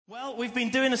Well, we've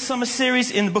been doing a summer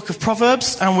series in the book of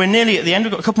Proverbs, and we're nearly at the end.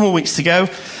 We've got a couple more weeks to go.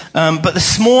 But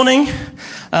this morning,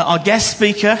 our guest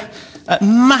speaker, at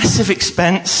massive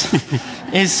expense,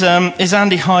 is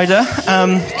Andy Hyder.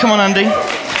 Come on, Andy.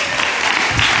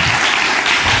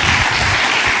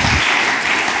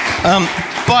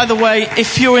 By the way,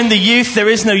 if you're in the youth, there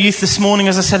is no youth this morning,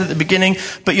 as I said at the beginning,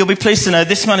 but you'll be pleased to know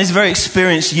this man is a very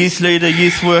experienced youth leader,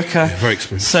 youth worker. Very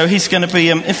experienced. So he's going to be...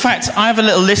 in fact, I have a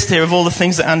little list here of all the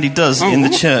things that Andy does in the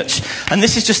church, and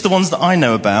this is just the ones that I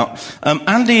know about.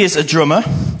 Andy is a drummer,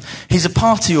 he's a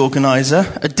party organiser,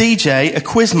 a DJ, a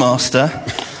quiz master,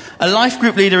 a life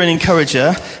group leader and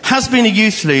encourager, has been a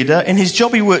youth leader. In his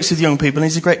job he works with young people,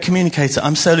 and he's a great communicator.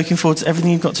 I'm so looking forward to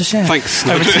everything you've got to share. Thanks.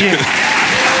 Over to you.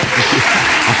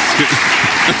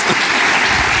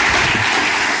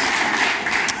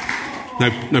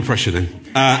 No pressure then.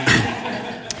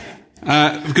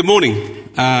 Good morning.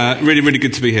 Really, really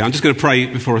good to be here. I'm just going to pray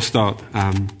before I start.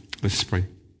 Let's pray.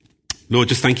 Lord,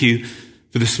 just thank you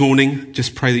for this morning.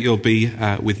 Just pray that you'll be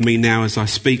with me now as I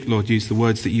speak. Lord, use the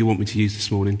words that you want me to use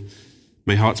this morning.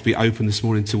 May hearts be open this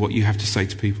morning to what you have to say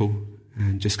to people.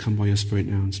 And just come by your Spirit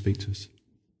now and speak to us.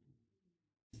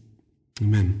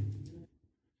 Amen.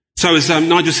 So as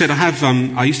Nigel said,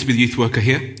 I used to be the youth worker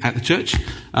here at the church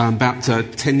about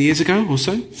 10 years ago or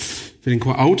so, feeling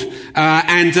quite old.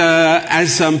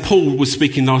 As Paul was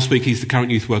speaking last week, he's the current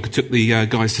youth worker, took the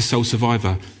guys to Soul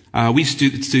Survivor. We used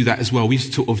to do that as well. We used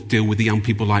to sort of deal with the young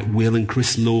people like Will and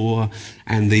Chris Law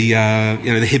and the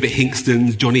Hibbert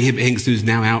Hinkstons, Johnny Hibbert Hinkstons, who's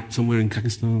now out somewhere in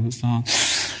Kazakhstan.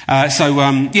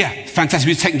 Fantastic. We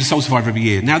used to take them to Soul Survivor every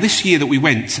year. Now, this year that we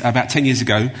went, about 10 years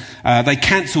ago, they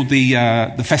cancelled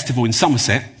the festival in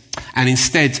Somerset, and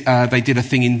instead they did a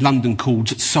thing in London called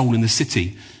Soul in the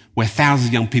City, where thousands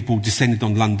of young people descended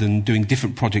on London doing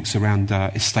different projects around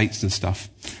estates and stuff.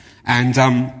 And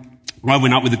I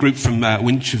went up with a group from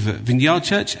Winch Vineyard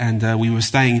Church, and we were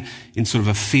staying in sort of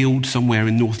a field somewhere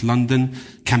in North London,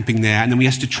 camping there, and then we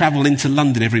had to travel into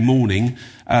London every morning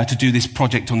to do this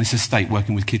project on this estate,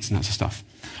 working with kids and that sort of stuff.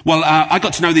 Well, I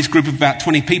got to know this group of about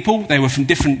 20 people. They were from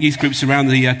different youth groups around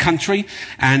the country,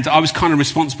 and I was kind of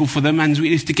responsible for them, and we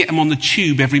used to get them on the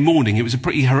tube every morning. It was a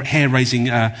pretty hair-raising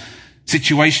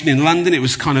situation in London. It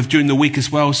was kind of during the week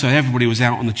as well, so everybody was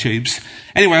out on the tubes.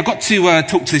 Anyway, I got to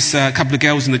talk to this couple of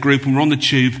girls in the group, and we're on the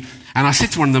tube, and I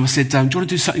said to one of them, I said, do you want to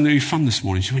do something really fun this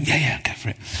morning? She went, yeah, go for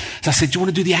it. So I said, do you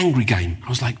want to do the angry game? I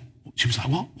was like, she was like,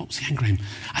 what? What's the angry game?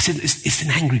 I said, it's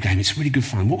an angry game. It's really good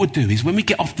fun. What we'll do is when we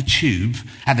get off the tube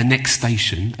at the next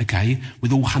station, okay,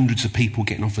 with all hundreds of people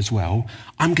getting off as well,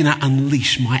 I'm going to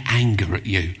unleash my anger at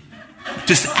you.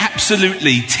 Just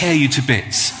absolutely tear you to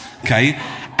bits, okay?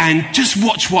 And just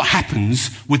watch what happens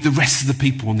with the rest of the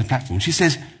people on the platform. She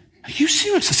says, are you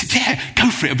serious? I said, yeah, go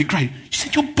for it, it'll be great. She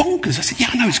said, you're bonkers. I said, yeah,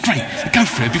 I know, it's great. Go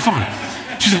for it, it'll be fine.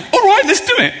 She said, all right, let's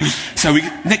do it. So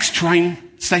next train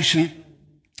station,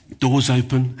 doors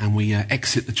open, and we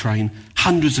exit the train.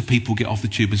 Hundreds of people get off the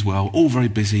tube as well, all very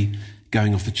busy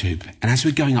going off the tube. And as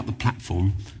we're going up the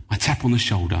platform, I tap on the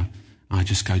shoulder, and I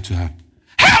just go to her,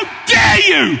 how dare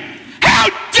you? How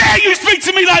dare you speak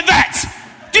to me like that?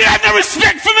 Do you have no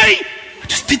respect for me? I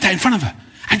just did that in front of her,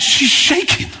 and she's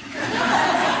shaking.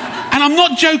 And I'm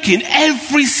not joking,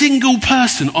 every single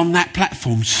person on that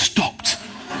platform stopped.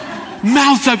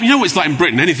 Mouths open. You know what it's like in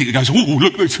Britain? Anything that goes, oh,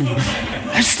 look.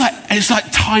 It's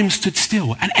like time stood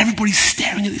still, and everybody's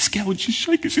staring at this girl, and she's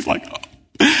shaking. She's like, oh.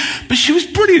 But she was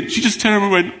brilliant. She just turned around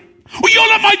and went, well, you're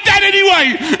like my dad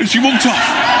anyway. And she walked off.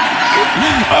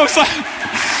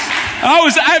 I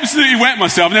was absolutely wet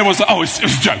myself, and everyone's like, oh, it's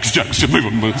jokes, move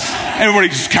on. Everybody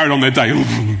just carried on their day.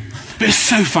 But it's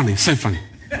so funny.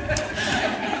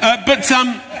 But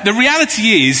the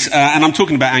reality is, and I'm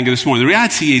talking about anger this morning, the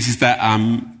reality is that,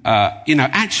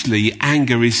 actually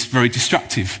anger is very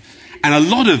destructive. And a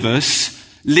lot of us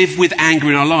live with anger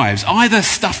in our lives, either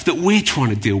stuff that we're trying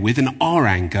to deal with in our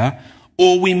anger,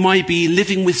 or we might be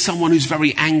living with someone who's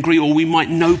very angry, or we might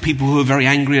know people who are very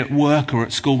angry at work or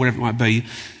at school, whatever it might be.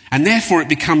 And therefore it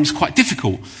becomes quite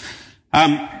difficult.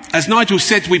 As Nigel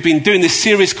said, we've been doing this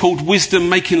series called Wisdom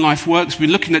Making Life Works. We're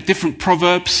looking at different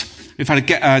proverbs. We've had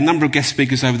a number of guest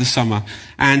speakers over the summer.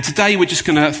 And today we're just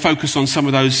going to focus on some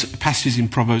of those passages in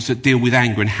Proverbs that deal with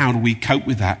anger and how do we cope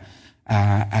with that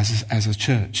as a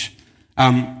church.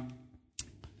 One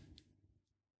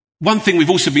thing we've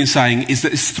also been saying is that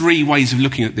there's three ways of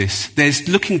looking at this. There's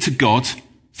looking to God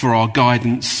for our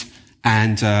guidance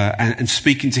and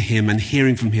speaking to him and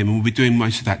hearing from him, and we'll be doing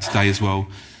most of that today as well.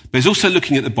 But it's also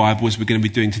looking at the Bible, as we're going to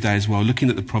be doing today as well, looking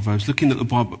at the Proverbs, looking at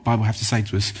what the Bible have to say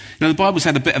to us. The Bible's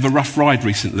had a bit of a rough ride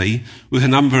recently with a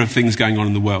number of things going on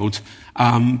in the world.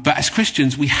 But as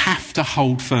Christians, we have to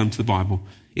hold firm to the Bible.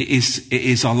 It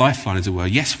is our lifeline, as it were.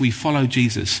 Yes, we follow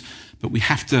Jesus, but we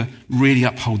have to really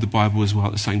uphold the Bible as well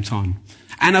at the same time.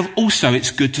 And also, it's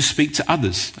good to speak to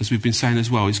others, as we've been saying as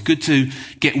well. It's good to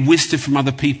get wisdom from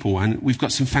other people. And we've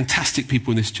got some fantastic people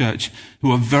in this church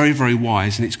who are very, very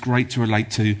wise. And it's great to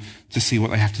relate to see what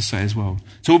they have to say as well.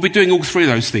 So we'll be doing all three of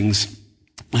those things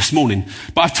this morning.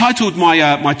 But I've titled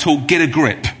my talk, Get a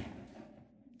Grip.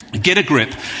 Get a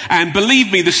grip. And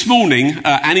believe me, this morning,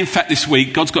 and in fact this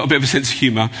week, God's got a bit of a sense of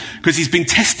humour because he's been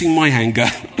testing my anger.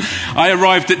 I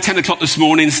arrived at 10 o'clock this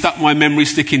morning, stuck my memory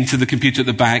stick into the computer at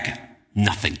the back.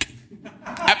 Nothing.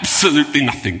 Absolutely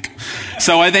nothing.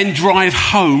 So I then drive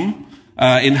home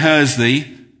in Hursley,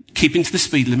 keeping to the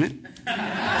speed limit.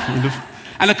 Kind of.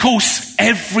 And of course,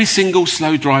 every single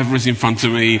slow driver is in front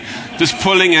of me, just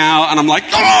pulling out, and I'm like,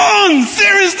 come on,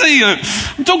 seriously,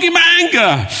 I'm talking about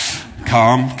anger.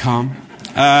 Calm.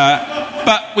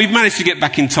 But we've managed to get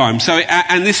back in time. So,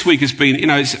 and this week has been,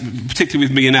 it's particularly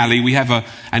with me and Ali, we have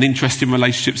an interesting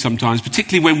relationship sometimes,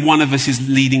 particularly when one of us is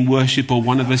leading worship or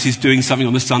one of us is doing something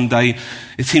on the Sunday.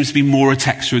 It seems to be more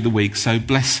attacks through the week. So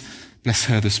bless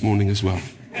her this morning as well.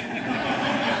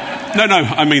 No,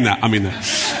 I mean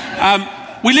that.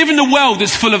 We live in a world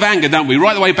that's full of anger, don't we?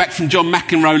 Right the way back from John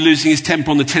McEnroe losing his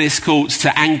temper on the tennis courts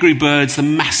to Angry Birds, the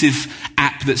massive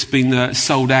app that's been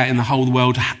sold out in the whole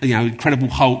world, Incredible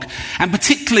Hulk. And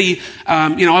particularly,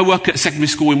 I work at a secondary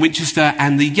school in Winchester,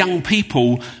 and the young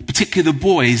people, particularly the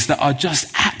boys, that are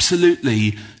just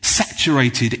absolutely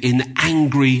saturated in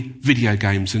angry video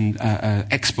games and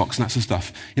Xbox and that sort of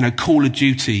stuff. Call of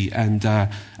Duty and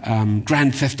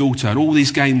Grand Theft Auto and all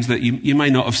these games that you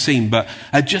may not have seen, but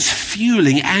are just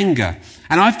fueling anger.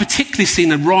 And I've particularly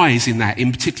seen a rise in that,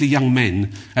 in particularly young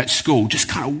men at school, just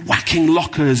kind of whacking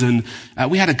lockers. And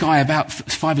we had a guy about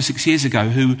 5 or 6 years ago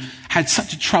who had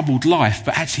such a troubled life,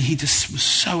 but actually he just was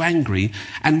so angry.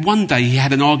 And one day he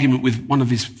had an argument with one of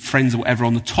his friends or whatever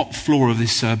on the top floor of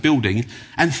this building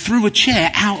and threw a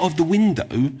chair out of the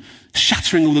window,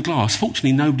 shattering all the glass.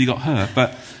 Fortunately, nobody got hurt,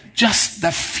 but just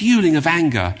the fueling of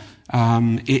anger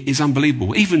it is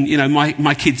unbelievable. Even,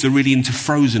 my kids are really into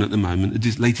Frozen at the moment,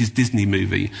 the latest Disney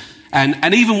movie.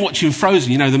 And even watching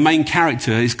Frozen, the main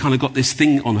character has kind of got this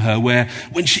thing on her where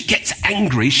when she gets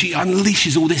angry, she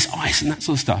unleashes all this ice and that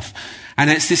sort of stuff. And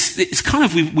it's kind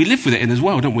of, we live with it in as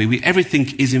well, don't we?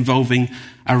 Everything is involving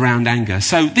around anger.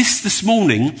 So this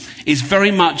morning is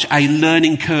very much a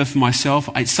learning curve for myself.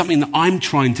 It's something that I'm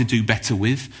trying to do better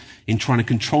with, in trying to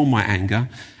control my anger.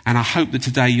 And I hope that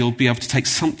today you'll be able to take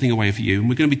something away for you. And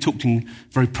we're going to be talking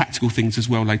very practical things as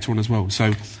well later on as well.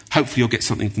 So hopefully you'll get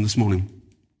something from this morning.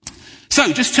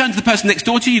 So just turn to the person next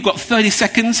door to you. You've got 30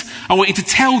 seconds. I want you to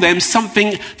tell them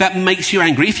something that makes you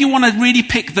angry. If you want to really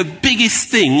pick the biggest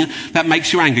thing that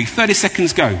makes you angry, 30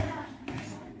 seconds, go.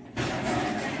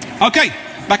 Okay,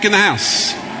 back in the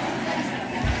house.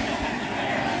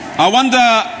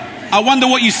 I wonder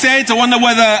what you said. I wonder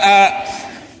whether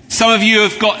some of you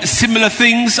have got similar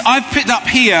things. I've picked up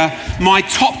here my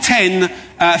top 10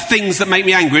 things that make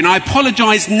me angry. And I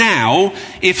apologise now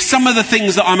if some of the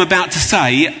things that I'm about to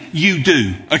say, you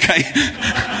do. Okay?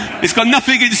 It's got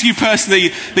nothing against you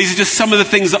personally. These are just some of the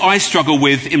things that I struggle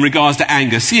with in regards to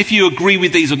anger. See if you agree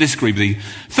with these or disagree with these.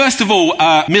 First of all,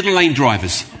 middle lane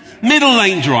drivers. Middle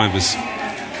lane drivers.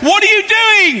 What are you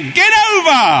doing? Get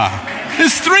over!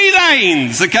 There's 3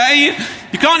 lanes, okay?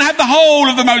 You can't have the whole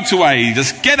of the motorway.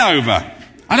 Just get over.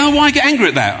 I don't know why I get angry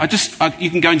at that. You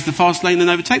can go into the fast lane and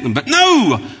overtake them. But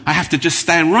no! I have to just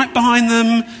stand right behind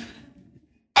them.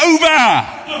 Over!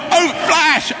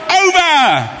 Flash!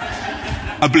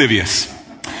 Over! Oblivious.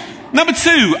 Number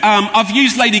 2, I've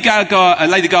used Lady Gaga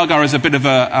as a bit of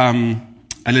an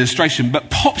illustration, but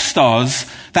pop stars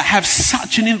that have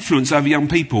such an influence over young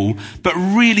people, but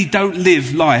really don't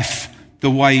live life the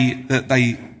way that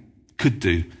they could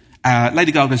do.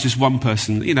 Lady Gaga's just one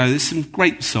person. There's some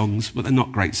great songs, but they're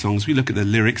not great songs. We look at the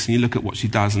lyrics and you look at what she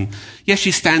does, and yes,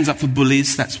 she stands up for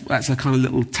bullies. That's a kind of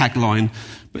little tagline,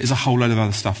 but there's a whole load of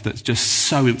other stuff that's just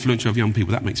so influential of young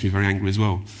people. That makes me very angry as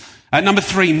well. Number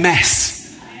 3,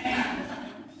 mess.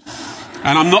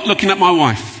 And I'm not looking at my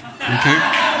wife, okay?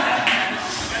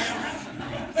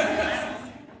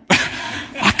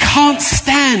 I can't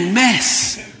stand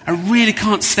mess. I really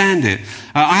can't stand it.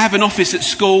 I have an office at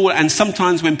school, and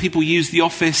sometimes when people use the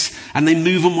office and they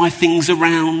move all my things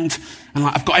around, and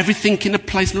I've got everything in a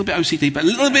place, a little bit OCD, but a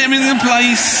little bit everything in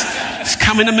place, just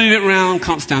come in and move it around.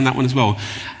 Can't stand that one as well.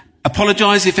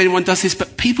 Apologise if anyone does this,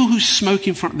 but people who smoke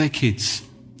in front of their kids,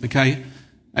 okay?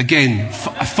 Again,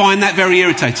 I find that very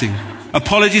irritating.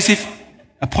 Apologies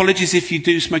if you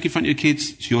do smoke in front of your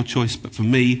kids. It's your choice. But for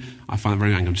me, I find it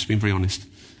very angry. I'm just being very honest.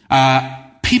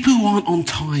 People who aren't on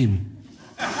time.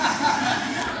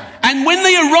 And when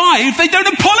they arrive, they don't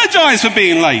apologise for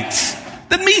being late.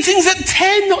 The meeting's at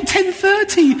 10, not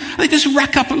 10:30. They just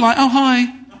rack up and like, oh,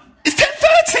 hi. It's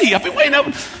 10:30. I've been waiting up.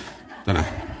 Don't know.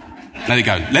 Let it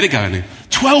go. Let it go, Andy.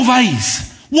 12As.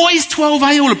 What is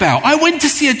 12A all about? I went to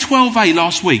see a 12A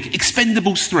last week,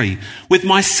 Expendables 3, with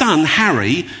my son,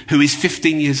 Harry, who is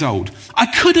 15 years old. I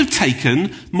could have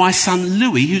taken my son,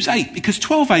 Louis, who's 8, because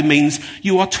 12A means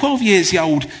you are 12 years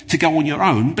old to go on your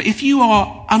own. But if you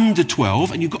are under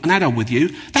 12 and you've got an adult with you,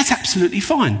 that's absolutely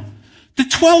fine. The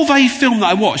 12A film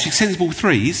that I watched, Expendables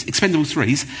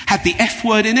 3s, had the F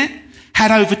word in it,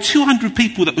 had over 200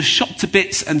 people that were shot to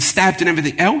bits and stabbed and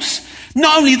everything else.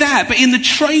 Not only that, but in the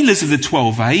trailers of the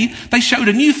 12A, they showed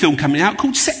a new film coming out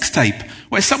called Sex Tape,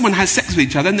 where someone has sex with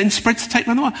each other and then spreads the tape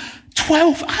around the world.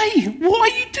 12A,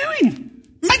 what are you doing?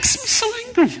 Makes me so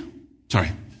angry.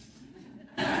 Sorry.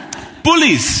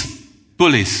 Bullies.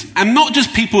 And not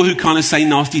just people who kind of say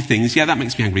nasty things. Yeah, that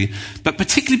makes me angry. But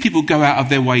particularly people go out of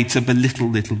their way to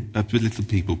belittle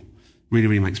people. Really,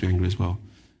 really makes me angry as well.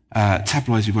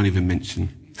 Tabloids we won't even mention.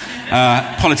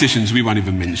 Politicians we won't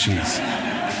even mention.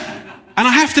 And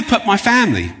I have to put my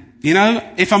family. You know,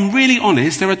 if I'm really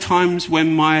honest, there are times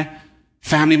when my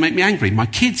family make me angry. My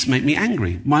kids make me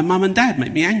angry. My mum and dad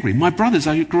make me angry. My brothers,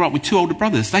 I grew up with 2 older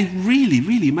brothers. They really,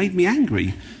 really made me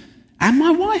angry. And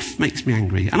my wife makes me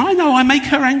angry. And I know I make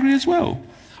her angry as well.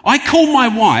 I call my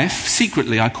wife,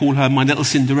 secretly, I call her my little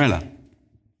Cinderella.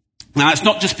 Now, it's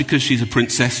not just because she's a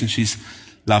princess and she's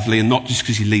lovely, and not just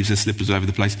because she leaves her slippers all over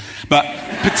the place, but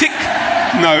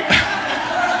no.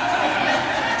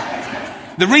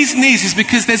 The reason is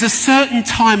because there's a certain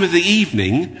time of the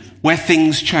evening where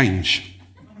things change.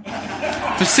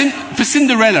 For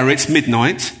Cinderella, it's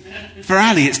midnight. For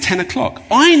Ali, it's 10 o'clock.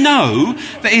 I know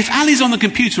that if Ali's on the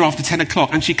computer after 10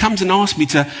 o'clock and she comes and asks me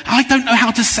I don't know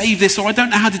how to save this, or I don't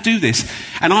know how to do this,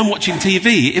 and I'm watching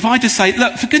TV, if I just say,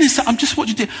 look, for goodness sake, I'm just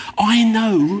watching TV, I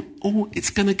know, it's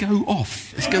going to go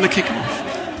off. It's going to kick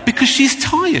off. Because she's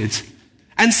tired.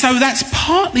 And so that's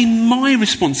partly my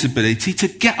responsibility to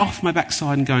get off my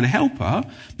backside and go and help her,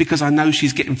 because I know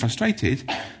she's getting frustrated.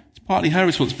 It's partly her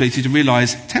responsibility to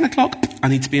realise, 10 o'clock, I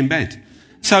need to be in bed.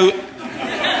 So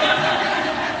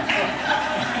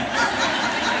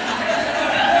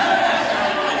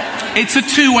it's a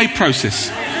two-way process.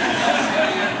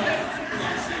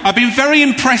 I've been very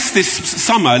impressed this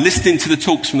summer listening to the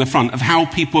talks from the front of how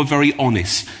people are very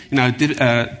honest. You know,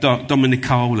 Dominic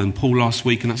Cole and Paul last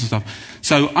week and that sort of stuff.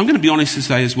 So I'm going to be honest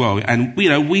today as well. And, you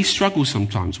know, we struggle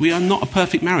sometimes. We are not a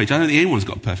perfect marriage. I don't think anyone's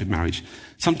got a perfect marriage.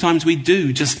 Sometimes we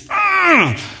do just,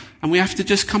 and we have to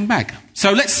just come back.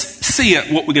 So let's see at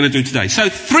what we're going to do today. So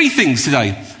 3 things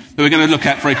today that we're going to look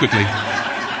at very quickly.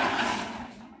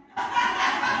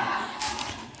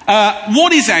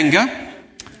 What is anger?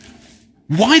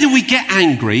 Why do we get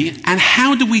angry? And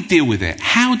how do we deal with it?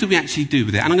 How do we actually deal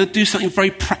with it? And I'm going to do something very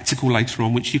practical later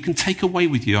on, which you can take away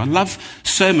with you. I love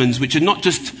sermons which are not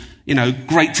just, you know,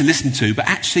 great to listen to, but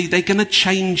actually they're going to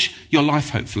change your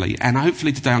life, hopefully. And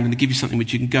hopefully today I'm going to give you something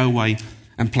which you can go away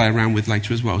and play around with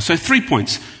later as well. So 3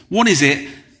 points. What is it?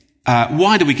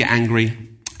 Why do we get angry?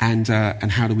 And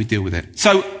how do we deal with it?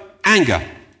 So, anger.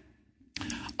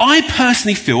 I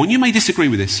personally feel, and you may disagree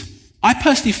with this, I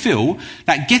personally feel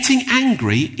that getting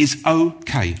angry is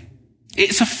okay.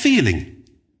 It's a feeling.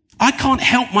 I can't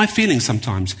help my feelings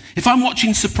sometimes. If I'm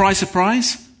watching Surprise,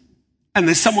 Surprise, and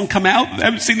there's someone come out, they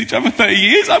haven't seen each other for 30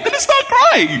 years, I'm going to start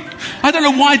crying. I don't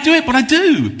know why I do it, but I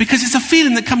do, because it's a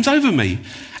feeling that comes over me.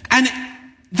 And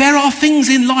there are things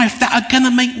in life that are going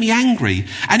to make me angry.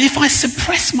 And if I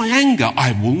suppress my anger,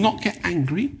 I will not get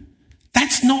angry.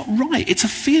 That's not right. It's a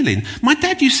feeling. My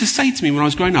dad used to say to me when I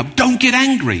was growing up, don't get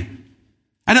angry.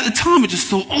 And at the time I just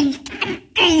thought,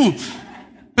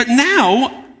 But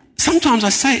now, sometimes I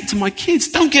say it to my kids,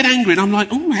 don't get angry. And I'm like,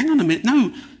 hang on a minute.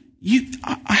 No,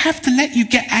 I have to let you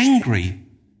get angry.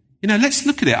 You know, let's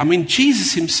look at it. I mean,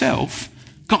 Jesus himself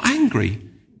got angry.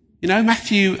 You know,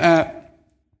 Matthew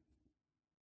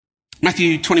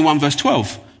 21 verse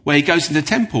 12, where he goes into the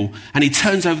temple and he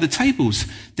turns over the tables.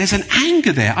 There's an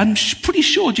anger there. I'm pretty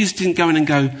sure Jesus didn't go in and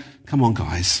go, come on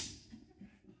guys.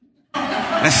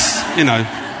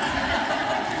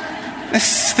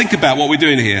 Let's think about what we're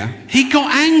doing here. He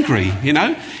got angry, you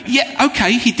know. Yeah,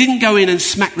 okay, he didn't go in and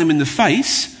smack them in the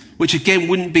face which again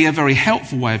wouldn't be a very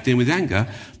helpful way of dealing with anger,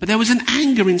 but there was an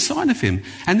anger inside of him.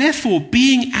 And therefore,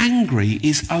 being angry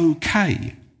is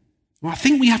okay. Well, I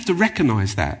think we have to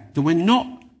recognize that we're not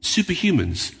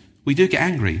superhumans. We do get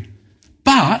angry.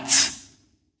 But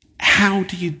how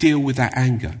do you deal with that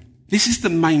anger? This is the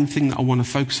main thing that I want to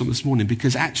focus on this morning,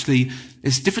 because actually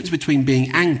there's a difference between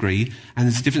being angry and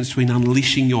there's a difference between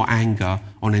unleashing your anger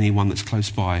on anyone that's close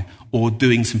by, or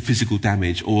doing some physical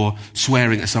damage, or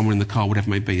swearing at someone in the car, whatever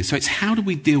it may be. So it's how do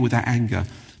we deal with that anger?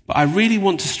 But I really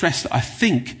want to stress that I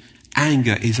think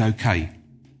anger is okay.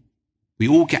 We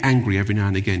all get angry every now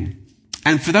and again.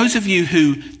 And for those of you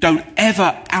who don't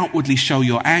ever outwardly show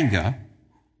your anger,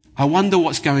 I wonder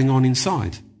what's going on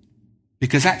inside.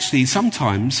 Because actually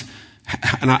sometimes,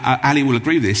 and Ali will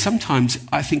agree with this, sometimes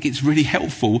I think it's really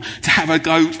helpful to have a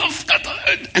go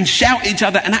and shout at each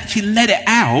other and actually let it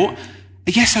out.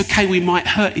 Yes, okay, we might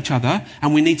hurt each other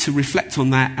and we need to reflect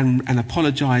on that and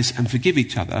apologise and forgive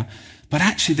each other. But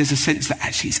actually there's a sense that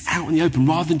actually it's out in the open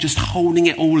rather than just holding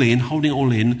it all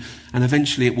in, and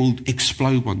eventually it will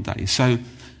explode one day. So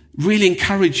really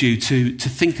encourage you to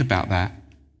think about that.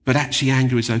 But actually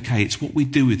anger is okay. It's what we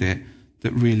do with it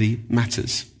that really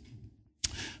matters.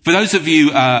 For those of you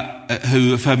who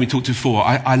have heard me talk before,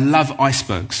 I love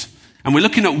icebergs. And we're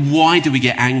looking at why do we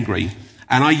get angry.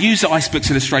 And I use the icebergs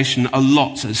illustration a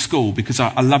lot at school because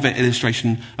I love it,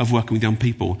 illustration of working with young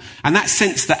people. And that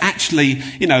sense that actually,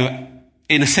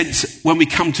 in a sense, when we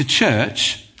come to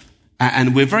church,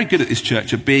 and we're very good at this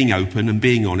church at being open and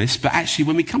being honest, but actually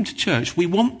when we come to church, we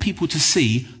want people to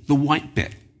see the white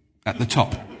bit at the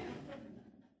top.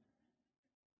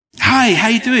 Hi, how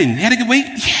you doing? You had a good week?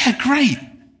 Yeah, great.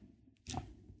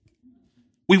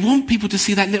 We want people to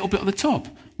see that little bit at the top.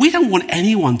 We don't want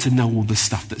anyone to know all the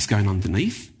stuff that's going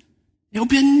underneath. It would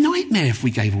be a nightmare if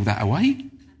we gave all that away.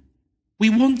 We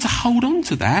want to hold on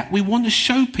to that. We want to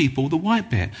show people the white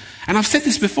bit. And I've said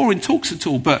this before in talks at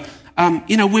all, but,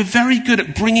 we're very good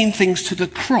at bringing things to the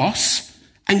cross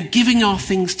and giving our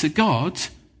things to God.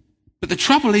 But the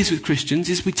trouble is with Christians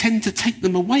is we tend to take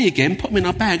them away again, put them in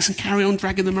our bags and carry on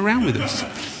dragging them around with us.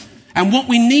 And what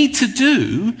we need to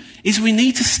do is we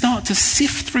need to start to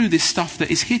sift through this stuff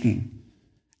that is hidden.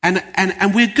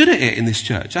 And we're good at it in this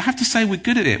church. I have to say we're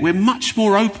good at it. We're much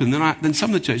more open than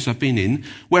some of the churches I've been in,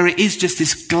 where it is just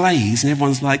this glaze and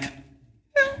everyone's like,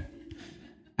 eh.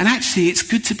 And actually it's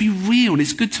good to be real and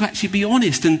it's good to actually be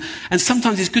honest. And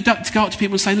sometimes it's good to go up to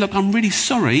people and say, look, I'm really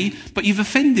sorry, but you've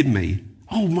offended me.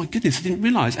 Oh my goodness, I didn't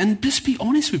realise. And just be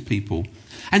honest with people.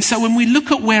 And so when we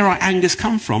look at where our angers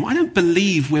come from, I don't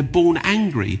believe we're born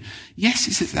angry. Yes,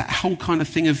 it's that whole kind of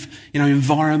thing of,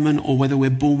 environment or whether we're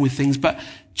born with things. But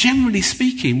generally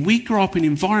speaking, we grow up in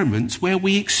environments where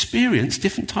we experience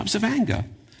different types of anger.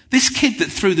 This kid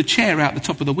that threw the chair out the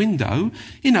top of the window,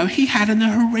 he had a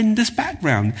horrendous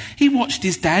background. He watched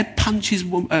his dad punch his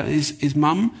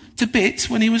mum to bits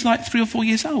when he was like 3 or 4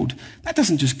 years old. That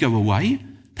doesn't just go away.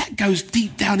 That goes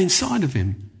deep down inside of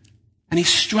him. And he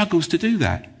struggles to do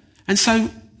that. And so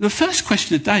the first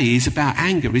question today is about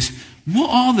anger is, what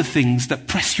are the things that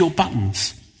press your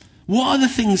buttons? What are the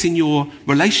things in your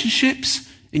relationships,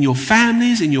 in your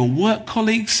families, in your work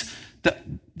colleagues,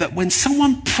 that when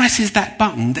someone presses that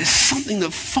button, there's something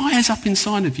that fires up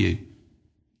inside of you?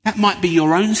 That might be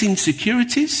your own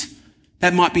insecurities.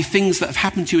 That might be things that have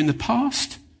happened to you in the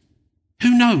past.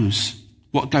 Who knows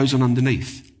what goes on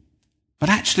underneath? But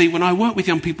actually, when I work with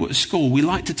young people at school, we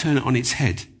like to turn it on its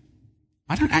head.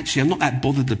 I'm not that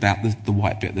bothered about the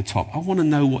white bit at the top. I want to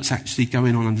know what's actually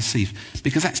going on underneath,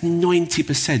 because that's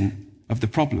 90% of the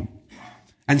problem.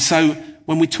 And so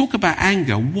when we talk about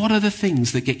anger, what are the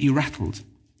things that get you rattled?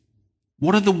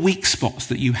 What are the weak spots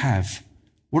that you have?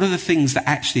 What are the things that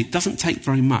actually it doesn't take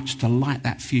very much to light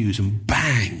that fuse and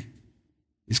bang,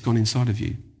 it's gone inside of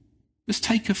you? Just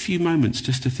take a few moments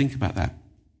just to think about that.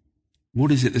 What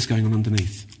is it that's going on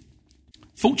underneath?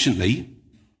 Fortunately,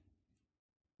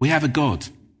 we have a God.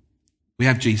 We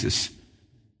have Jesus.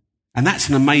 And that's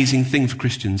an amazing thing for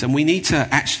Christians. And we need to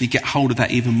actually get hold of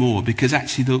that even more, because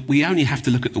actually we only have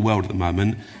to look at the world at the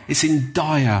moment. It's in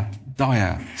dire,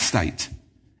 dire state.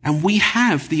 And we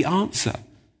have the answer.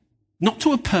 Not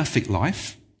to a perfect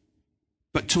life,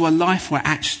 but to a life where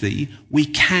actually we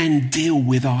can deal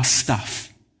with our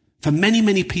stuff. For many,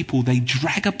 many people, they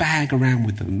drag a bag around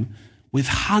with them with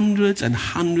hundreds and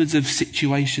hundreds of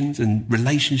situations and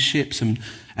relationships and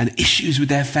issues with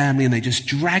their family, and they just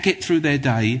drag it through their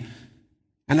day.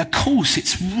 And of course,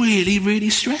 it's really, really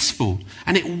stressful,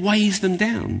 and it weighs them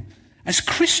down. As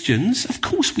Christians, of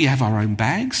course we have our own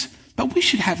bags, but we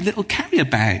should have little carrier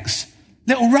bags,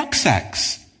 little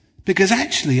rucksacks, because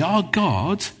actually our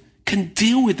God can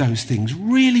deal with those things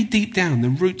really deep down, the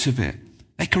roots of it.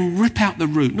 They can rip out the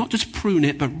root, not just prune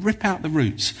it, but rip out the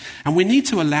roots. And we need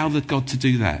to allow God to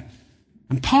do that.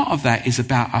 And part of that is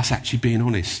about us actually being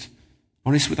honest.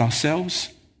 Honest with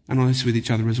ourselves and honest with each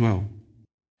other as well.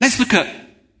 Let's look at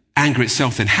anger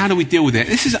itself then. How do we deal with it?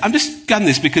 I'm just done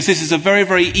this because this is a very,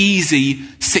 very easy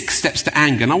 6 steps to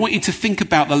anger. And I want you to think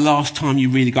about the last time you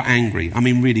really got angry.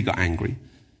 Really got angry.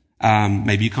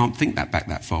 Maybe you can't think that back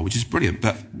that far, which is brilliant.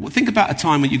 But think about a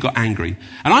time when you got angry.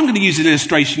 And I'm going to use an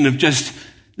illustration of just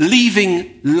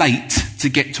leaving late to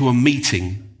get to a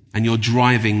meeting and you're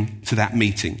driving to that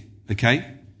meeting. Okay?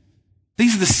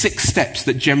 These are the 6 steps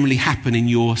that generally happen in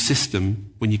your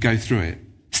system when you go through it.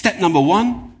 Step number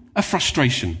 1, a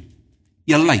frustration.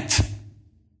 You're late.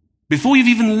 Before you've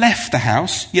even left the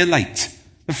house, you're late.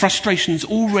 The frustration's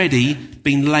already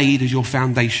been laid as your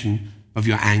foundation of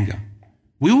your anger.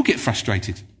 We all get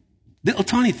frustrated. Little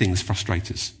tiny things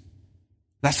frustrate us.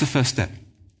 That's the first step.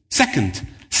 Second,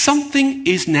 something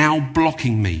is now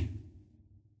blocking me.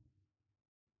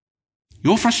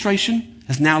 Your frustration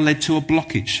has now led to a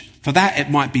blockage. For that, it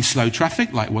might be slow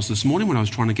traffic, like it was this morning when I was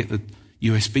trying to get the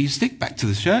USB stick back to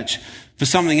the church. For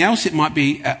something else, it might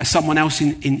be someone else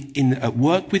at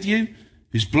work with you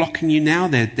who's blocking you now.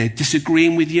 They're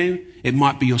disagreeing with you. It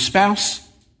might be your spouse,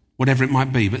 whatever it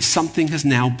might be, but something has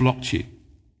now blocked you.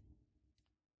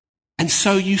 And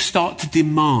so you start to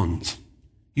demand.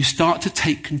 You start to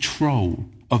take control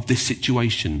of this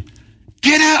situation.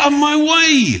 Get out of my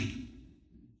way!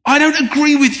 I don't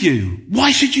agree with you.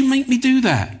 Why should you make me do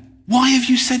that? Why have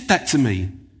you said that to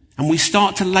me? And we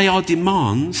start to lay our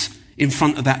demands in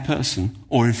front of that person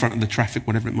or in front of the traffic,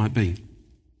 whatever it might be.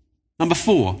 Number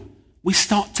 4, we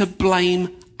start to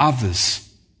blame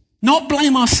others. Not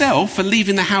blame ourselves for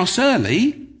leaving the house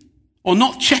early or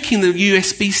not checking the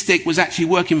USB stick was actually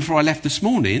working before I left this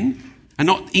morning and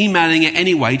not emailing it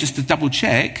anyway just to double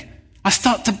check. I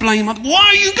start to blame others. Why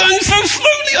are you going so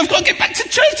slowly? I've got to get back to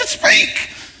church to speak.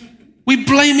 We're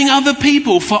blaming other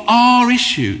people for our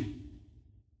issue.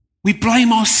 We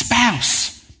blame our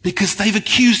spouse because they've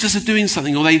accused us of doing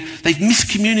something or they've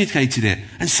miscommunicated it.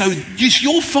 And so it's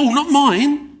your fault, not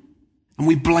mine. And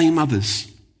we blame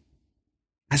others.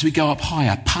 As we go up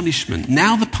higher, punishment.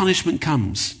 Now the punishment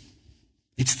comes.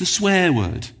 It's the swear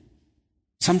word.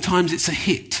 Sometimes it's a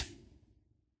hit.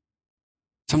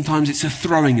 Sometimes it's a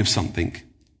throwing of something,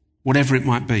 whatever it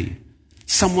might be.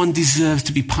 Someone deserves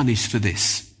to be punished for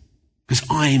this because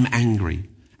I'm angry.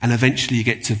 And eventually you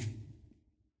get to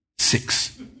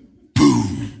 6.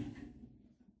 Boom.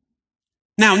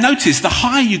 Now notice, the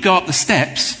higher you go up the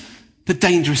steps, the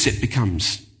dangerous it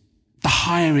becomes. The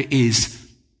higher it is,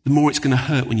 the more it's going to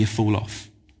hurt when you fall off.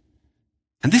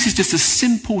 And this is just a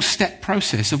simple step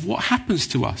process of what happens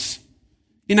to us.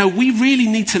 You know, we really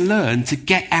need to learn to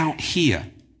get out here.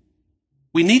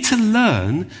 We need to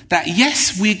learn that,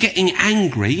 yes, we're getting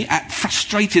angry,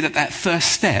 frustrated at that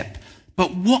first step,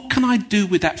 but what can I do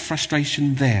with that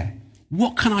frustration there?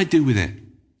 What can I do with it?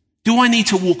 Do I need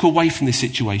to walk away from this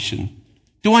situation?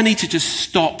 Do I need to just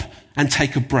stop and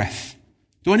take a breath?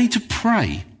 Do I need to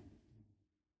pray?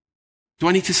 Do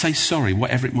I need to say sorry,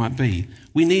 whatever it might be?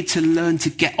 We need to learn to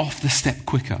get off the step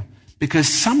quicker. Because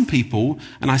some people,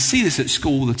 and I see this at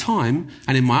school all the time,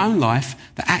 and in my own life,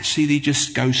 that actually they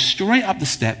just go straight up the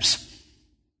steps.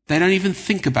 They don't even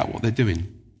think about what they're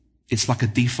doing. It's like a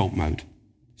default mode,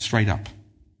 straight up.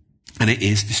 And it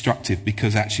is destructive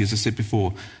because actually, as I said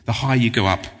before, the higher you go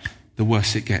up, the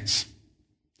worse it gets.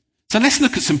 So let's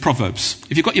look at some Proverbs.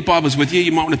 If you've got your Bibles with you,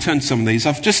 you might want to turn to some of these.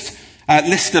 I've just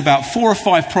listed about 4 or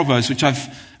 5 Proverbs which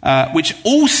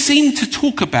all seem to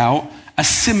talk about a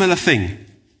similar thing.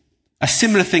 A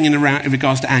similar thing in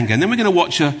regards to anger. And then we're going to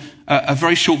watch a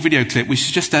very short video clip, which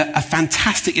is just a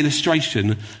fantastic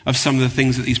illustration of some of the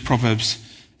things that these Proverbs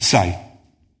say.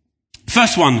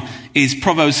 First one is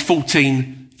Proverbs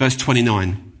 14, verse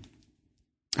 29.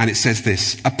 And it says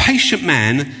this: a patient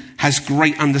man has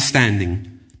great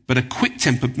understanding, but a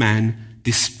quick-tempered man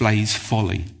displays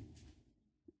folly.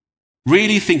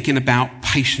 Really thinking about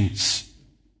patience,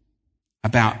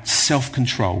 about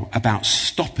self-control, about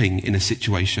stopping in a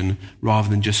situation rather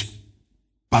than just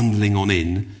bundling on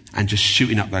in and just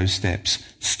shooting up those steps.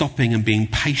 Stopping and being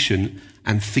patient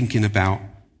and thinking about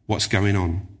what's going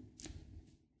on.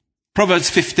 Proverbs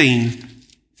 15,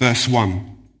 verse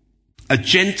 1. A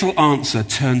gentle answer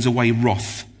turns away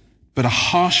wrath, but a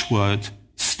harsh word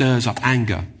stirs up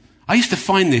anger. I used to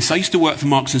find this. I used to work for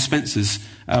Marks and Spencer's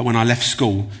when I left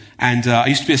school. And I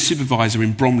used to be a supervisor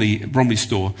in Bromley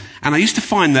store. And I used to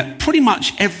find that pretty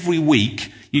much every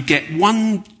week you get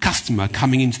one customer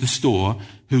coming into the store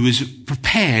who was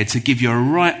prepared to give you a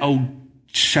right old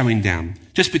showing down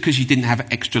just because you didn't have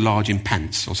extra large in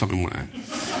pants or something like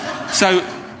that. So,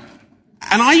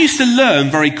 and I used to learn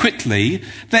very quickly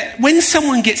that when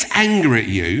someone gets angry at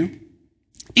you,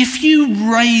 if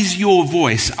you raise your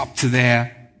voice up to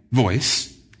their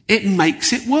voice, it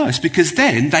makes it worse because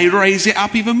then they raise it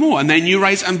up even more and then you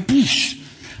raise and boosh.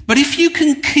 But if you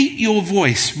can keep your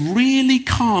voice really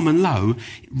calm and low,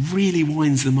 it really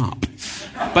winds them up.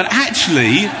 But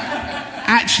actually,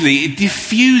 it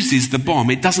diffuses the bomb.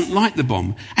 It doesn't like the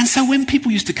bomb. And so when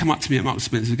people used to come up to me at Marks &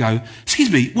 Spencer and go,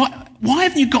 excuse me, why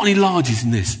haven't you got any larges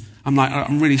in this? I'm like,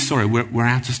 I'm really sorry, we're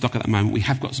out of stock at the moment. We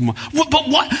have got some more. But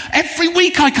what? Every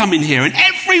week I come in here, and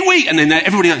every week, and then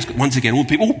everybody else, once again, all the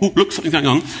people, look, something's going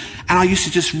on. And I used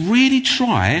to just really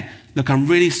try, look, I'm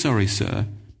really sorry, sir,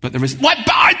 but there is, what?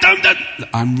 But I don't know.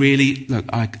 I'm really, look,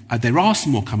 there are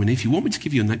some more coming in. If you want me to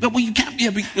give you a name, well, you can't,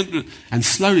 yeah, and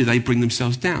slowly they bring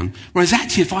themselves down. Whereas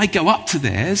actually, if I go up to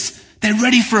theirs, they're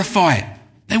ready for a fight.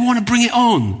 They want to bring it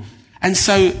on. And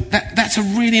so that's a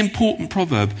really important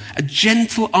proverb. A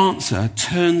gentle answer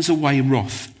turns away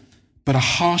wrath, but a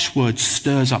harsh word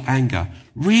stirs up anger.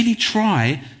 Really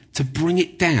try to bring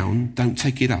it down, don't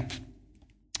take it up.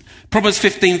 Proverbs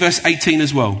 15 verse 18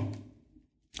 as well.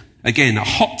 Again, a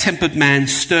hot-tempered man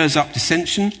stirs up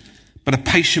dissension, but a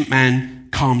patient man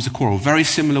calms a quarrel. Very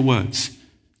similar words.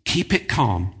 Keep it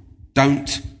calm,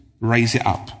 don't raise it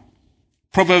up.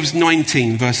 Proverbs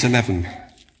 19 verse 11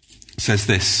 says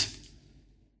this.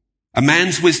 A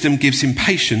man's wisdom gives him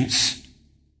patience.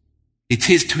 It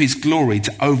is to his glory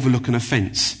to overlook an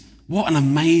offence. What an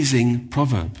amazing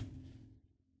proverb.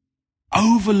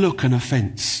 Overlook an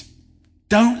offence.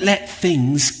 Don't let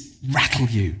things rattle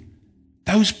you.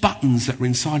 Those buttons that are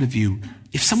inside of you,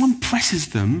 if someone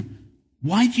presses them,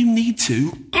 why do you need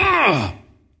to?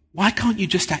 Why can't you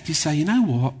just actually say, you know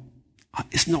what?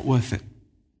 It's not worth it.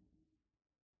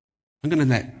 I'm going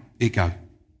to let it go.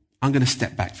 I'm going to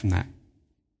step back from that.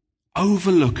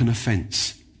 Overlook an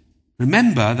offence.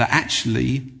 Remember that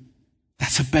actually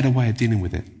that's a better way of dealing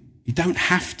with it. You don't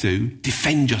have to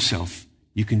defend yourself.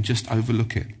 You can just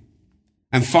overlook it.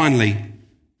 And finally,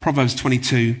 Proverbs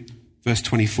 22 verse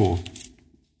 24.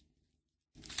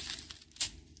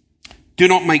 Do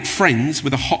not make friends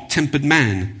with a hot-tempered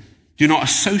man. Do not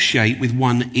associate with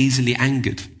one easily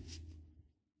angered.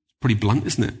 Pretty blunt,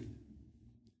 isn't it?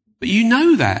 But you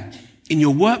know that in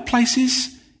your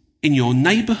workplaces, in your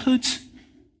neighbourhood,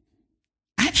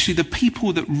 actually the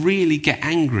people that really get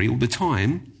angry all the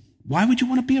time, why would you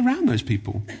want to be around those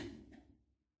people?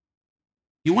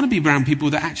 You want to be around people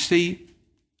that actually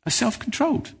are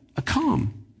self-controlled, are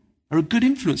calm, are a good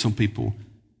influence on people.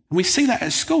 And we see that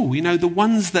at school. You know, the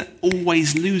ones that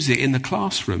always lose it in the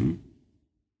classroom,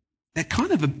 they're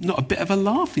kind of not a bit of a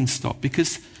laughing stock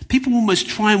because people almost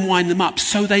try and wind them up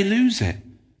so they lose it.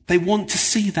 They want to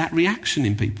see that reaction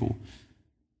in people.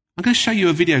 I'm going to show you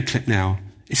a video clip now.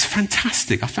 It's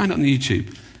fantastic. I found it on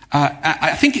YouTube.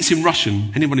 I think it's in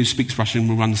Russian. Anyone who speaks Russian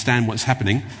will understand what's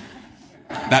happening.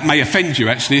 That may offend you,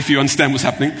 actually, if you understand what's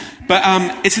happening. But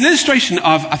it's an illustration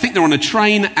of, I think they're on a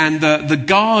train, and the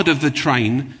guard of the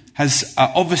train has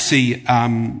obviously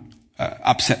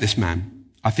upset this man.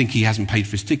 I think he hasn't paid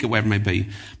for his ticket, whatever it may be.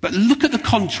 But look at the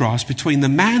contrast between the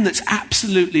man that's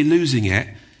absolutely losing it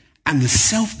and the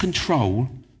self-control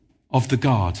of the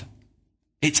guard.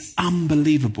 It's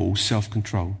unbelievable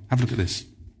self-control. Have a look at this.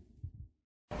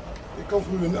 Ik kan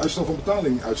voor u een uitstel van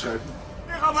betaling uitschrijven.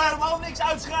 Ik ga maar helemaal niks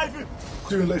uitschrijven.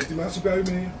 Kunt u een legitimatie bij u,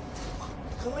 meneer?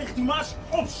 Legitimatie?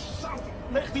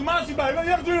 Legitimatie bij me?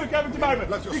 Ja, natuurlijk heb ik die bij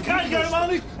me. Die krijg je helemaal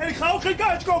niet. En ik ga ook geen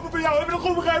kaartje kopen bij jou. Heb je dat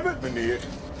goed begrepen? Meneer.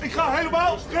 Ik ga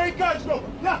helemaal geen kaartje kopen.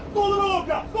 Ja, kom er maar op,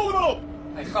 ja. Kom er maar op.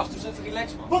 Hey gast, dus even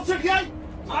relax, man. Wat zeg jij?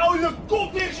 Hou je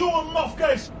kop dicht, jongen,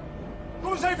 mafkees.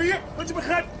 Kom eens even hier, want je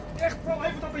begrijpt echt wel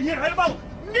even dat er hier helemaal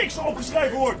niks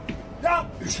opgeschreven wordt. Ja?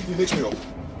 U schiet hier niks meer op.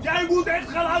 Jij moet echt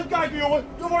gaan uitkijken, jongen.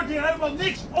 Er wordt hier helemaal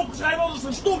niks opgeschreven, anders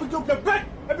dan stop ik je op je bek.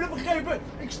 Heb je dat begrepen?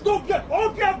 Ik stop je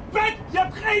op je bek. Je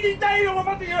hebt geen idee, jongen,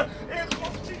 wat hier...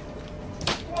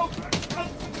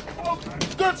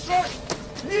 Kutser.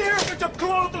 Hier met je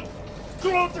kloten.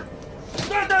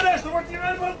 Net de rest, er wordt hier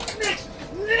helemaal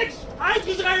niks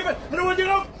uitgeschreven. En er wordt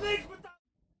hier ook niks betaald.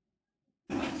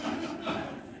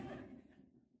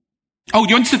 Oh,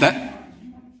 you understood that?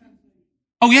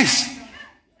 Oh, yes.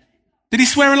 Did he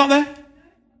swear a lot there?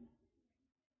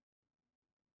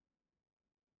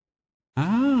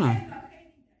 Ah.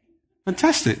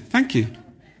 Fantastic. Thank you.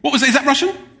 What was it? Is that Russian?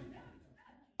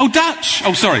 Oh, Dutch.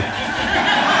 Oh, sorry.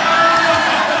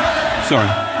 Sorry.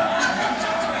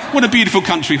 What a beautiful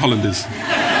country, Hollanders.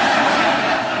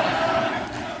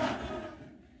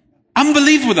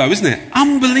 Unbelievable though, isn't it?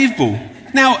 Unbelievable.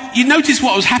 Now, you notice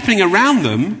what was happening around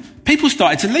them. People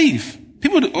started to leave.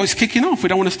 People were always kicking off. We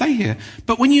don't want to stay here.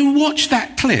 But when you watch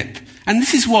that clip, and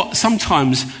this is what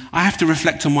sometimes I have to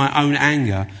reflect on my own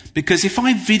anger, because if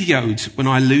I videoed when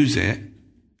I lose it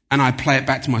and I play it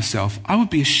back to myself, I would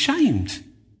be ashamed.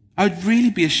 I would really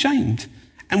be ashamed.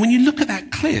 And when you look at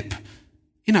that clip,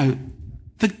 you know,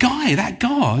 the guy, that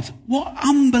guard, what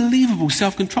unbelievable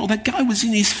self-control. That guy was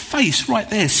in his face right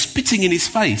there, spitting in his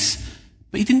face.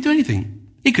 But he didn't do anything.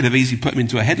 He could have easily put him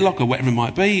into a headlock or whatever it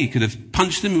might be. He could have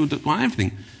punched him,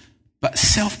 everything. But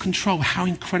self-control, how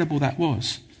incredible that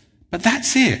was. But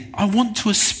that's it. I want to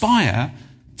aspire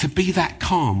to be that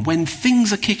calm. When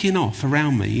things are kicking off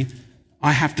around me,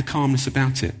 I have the calmness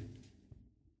about it.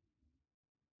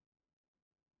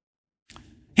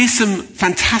 Here's some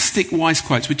fantastic wise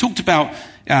quotes. We talked about,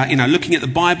 looking at the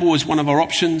Bible as one of our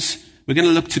options. We're going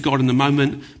to look to God in a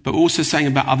moment, but we're also saying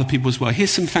about other people as well.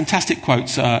 Here's some fantastic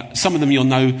quotes. Some of them you'll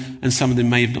know, and some of them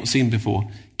may have not seen before.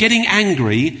 Getting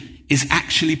angry is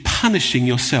actually punishing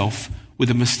yourself with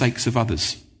the mistakes of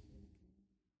others.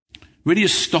 Really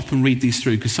just stop and read these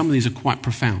through, because some of these are quite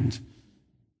profound.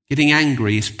 Getting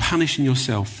angry is punishing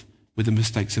yourself with the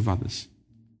mistakes of others.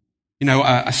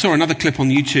 I saw another clip on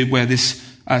YouTube where this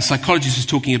psychologist was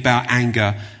talking about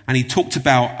anger, and he talked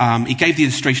about, he gave the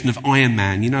illustration of Iron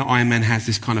Man. Iron Man has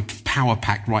this kind of power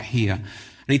pack right here. And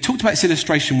he talked about this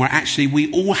illustration where actually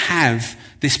we all have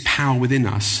this power within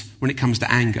us when it comes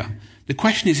to anger. The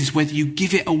question is whether you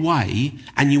give it away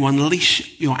and you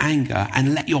unleash your anger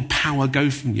and let your power go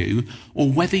from you, or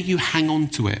whether you hang on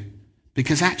to it.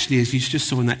 Because actually, as you just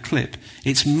saw in that clip,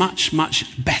 it's much,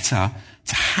 much better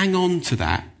to hang on to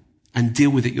that and deal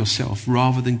with it yourself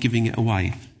rather than giving it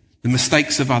away. The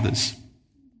mistakes of others.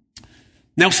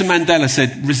 Nelson Mandela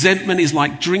said, resentment is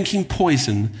like drinking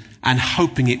poison and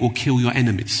hoping it will kill your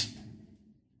enemies.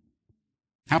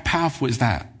 How powerful is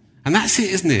that? And that's it,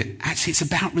 isn't it? Actually, it's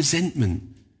about resentment.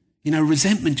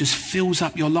 Resentment just fills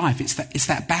up your life. It's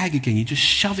that bag again. You just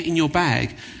shove it in your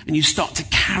bag and you start to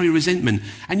carry resentment.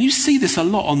 And you see this a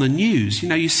lot on the news.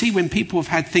 You see when people have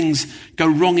had things go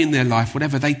wrong in their life,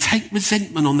 whatever, they take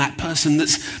resentment on that person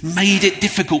that's made it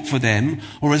difficult for them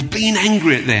or has been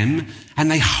angry at them, and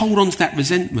they hold on to that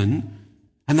resentment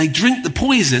and they drink the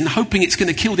poison hoping it's going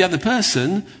to kill the other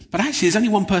person. But actually, there's only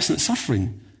one person that's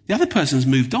suffering. The other person's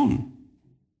moved on.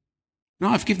 Now,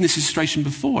 I've given this illustration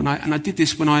before, and I did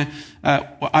this when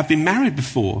I've been married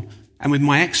before, and with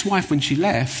my ex-wife when she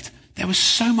left, there was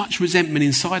so much resentment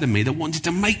inside of me that wanted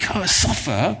to make her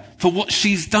suffer for what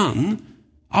she's done.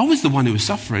 I was the one who was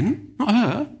suffering, not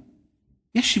her.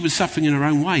 Yes, she was suffering in her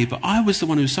own way, but I was the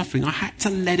one who was suffering. I had to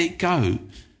let it go.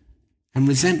 And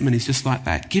resentment is just like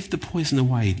that. Give the poison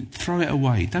away. Throw it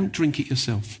away. Don't drink it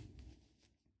yourself.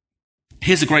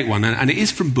 Here's a great one, and it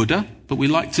is from Buddha, but we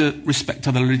like to respect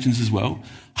other religions as well.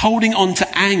 Holding on to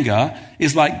anger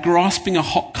is like grasping a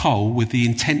hot coal with the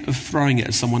intent of throwing it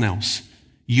at someone else.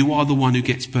 You are the one who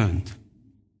gets burned.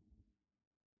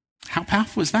 How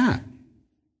powerful is that?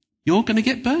 You're going to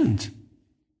get burned.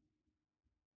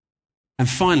 And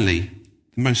finally,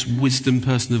 the most wisdom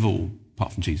person of all,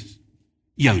 apart from Jesus,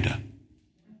 Yoda.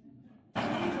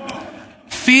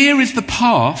 Fear is the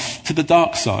path to the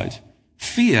dark side.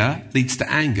 Fear leads to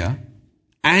anger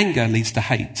leads to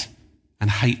hate, and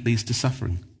hate leads to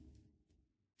suffering.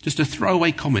 Just a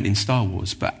throwaway comment in Star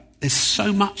Wars, but there's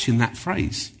so much in that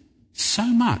phrase. So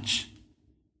much.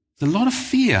 There's a lot of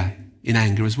fear in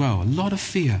anger as well. A lot of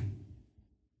fear.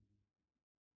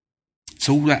 It's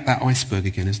all that iceberg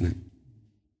again, isn't it?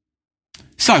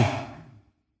 So,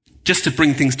 just to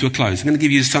bring things to a close, I'm going to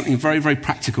give you something very, very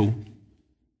practical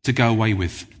to go away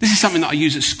with. This is something that I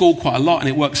use at school quite a lot, and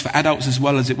it works for adults as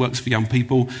well as it works for young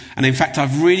people. And in fact,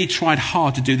 I've really tried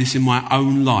hard to do this in my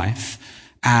own life,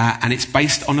 and it's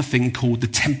based on a thing called the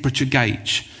temperature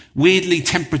gauge. Weirdly,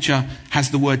 temperature has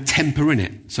the word temper in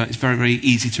it, so it's very, very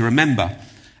easy to remember.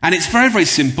 And it's very, very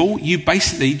simple. You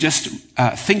basically just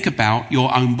think about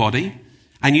your own body,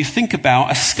 and you think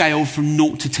about a scale from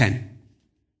 0 to 10.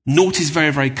 0 is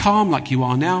very, very calm, like you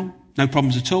are now, no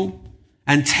problems at all.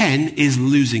 And 10 is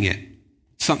losing it.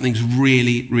 Something's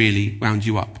really, really wound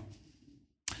you up.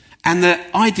 And the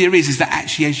idea is that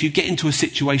actually as you get into a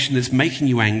situation that's making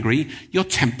you angry, your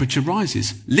temperature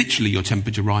rises. Literally your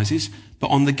temperature rises,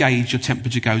 but on the gauge your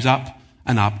temperature goes up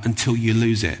and up until you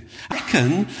lose it. I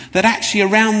reckon that actually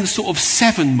around the sort of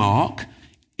 7 mark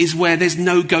is where there's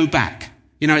no go back.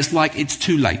 It's like it's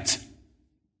too late.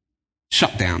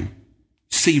 Shut down.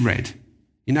 See red.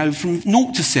 From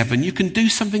 0 to 7, you can do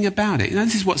something about it.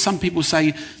 This is what some people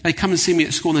say. They come and see me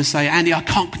at school and they say, Andy, I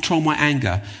can't control my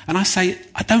anger. And I say,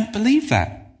 I don't believe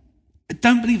that. I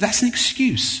don't believe that's an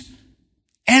excuse.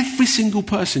 Every single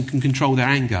person can control their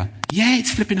anger. Yeah,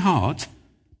 it's flipping hard,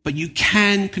 but you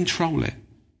can control it.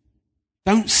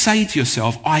 Don't say to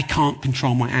yourself, I can't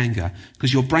control my anger,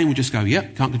 because your brain will just go,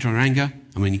 yep, can't control your anger.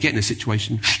 And when you get in a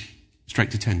situation,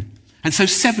 straight to 10. And so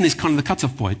 7 is kind of the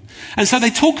cutoff point. And so they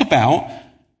talk about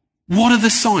what are the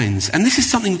signs? And this is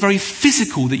something very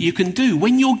physical that you can do.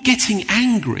 When you're getting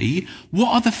angry,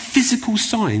 what are the physical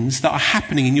signs that are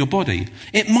happening in your body?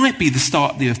 It might be the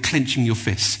start of clenching your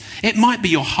fists. It might be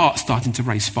your heart starting to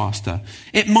race faster.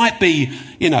 It might be,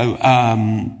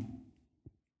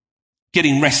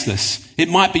 getting restless. It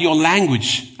might be your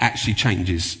language actually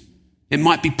changes. It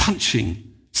might be punching.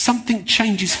 Something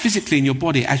changes physically in your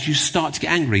body as you start to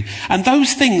get angry. And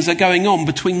those things are going on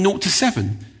between 0 to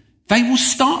 7. They will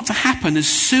start to happen as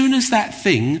soon as that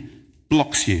thing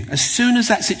blocks you. As soon as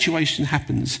that situation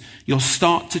happens, you'll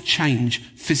start to change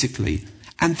physically.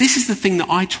 And this is the thing that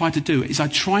I try to do, is I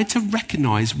try to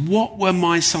recognize what were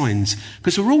my signs.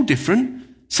 Because we're all different.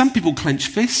 Some people clench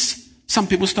fists. Some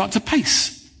people start to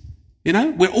pace.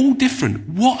 We're all different.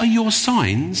 What are your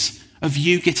signs of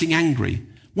you getting angry?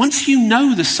 Once you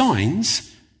know the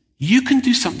signs, you can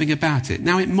do something about it.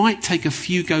 Now, it might take a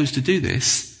few goes to do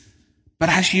this, but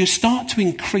as you start to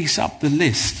increase up the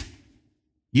list,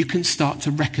 you can start to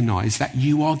recognize that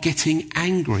you are getting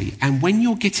angry. And when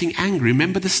you're getting angry,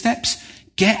 remember the steps?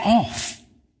 Get off.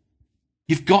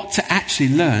 You've got to actually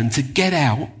learn to get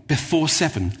out before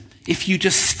 7. If you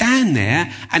just stand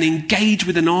there and engage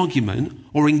with an argument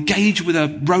or engage with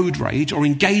a road rage or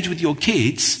engage with your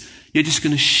kids, you're just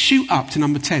going to shoot up to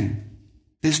number 10.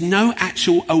 There's no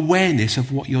actual awareness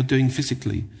of what you're doing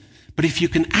physically. But if you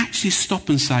can actually stop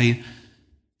and say,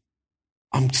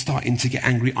 I'm starting to get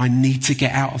angry, I need to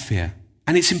get out of here.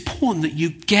 And it's important that you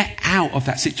get out of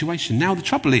that situation. Now, the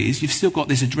trouble is, you've still got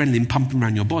this adrenaline pumping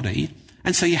around your body,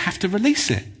 and so you have to release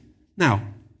it. Now,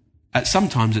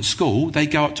 sometimes at school, they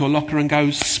go up to a locker and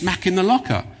go smack in the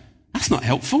locker. That's not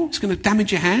helpful. It's going to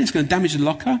damage your hand. It's going to damage the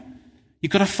locker.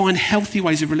 You've got to find healthy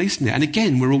ways of releasing it. And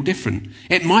again, we're all different.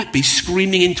 It might be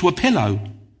screaming into a pillow.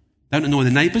 Don't annoy the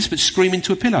neighbours, but scream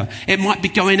into a pillow. It might be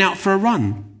going out for a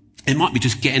run. It might be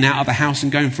just getting out of the house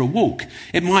and going for a walk.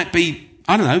 It might be,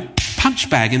 punch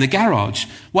bag in the garage.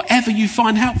 Whatever you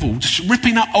find helpful. Just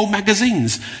ripping up old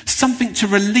magazines. Something to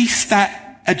release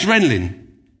that adrenaline.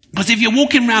 Because if you're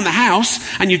walking around the house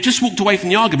and you've just walked away from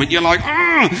the argument, you're like,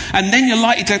 and then you're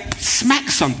likely to smack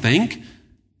something,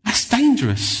 that's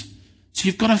dangerous. So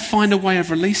you've got to find a way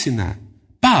of releasing that.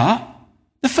 But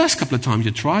the first couple of times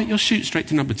you try it, you'll shoot straight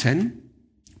to number 10.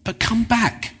 But come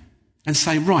back and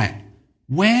say, right,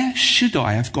 where should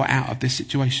I have got out of this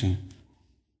situation?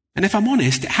 And if I'm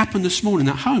honest, it happened this morning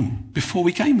at home before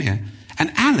we came here.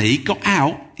 And Ali got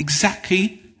out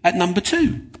exactly at number 2.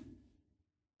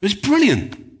 It was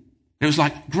brilliant. It was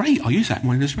like, great, I'll use that in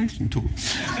my illustration talk.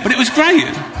 But it was great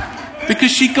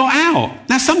because she got out.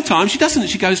 Now, sometimes she doesn't.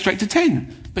 She goes straight to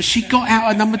 10. But she got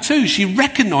out at number 2. She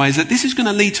recognised that this is going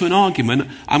to lead to an argument.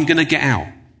 I'm going to get out.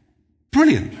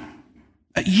 Brilliant.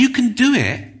 You can do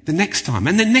it the next time.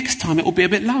 And then next time it will be a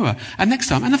bit lower. And next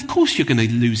time. And of course you're going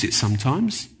to lose it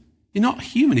sometimes. You're not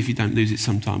human if you don't lose it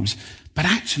sometimes. But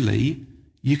actually,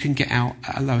 you can get out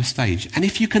at a lower stage. And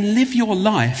if you can live your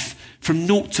life from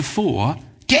 0 to 4,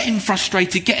 getting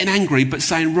frustrated, getting angry, but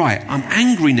saying, right, I'm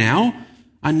angry now.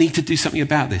 I need to do something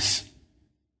about this.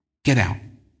 Get out.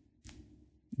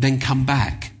 Then come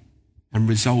back and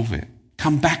resolve it.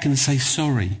 Come back and say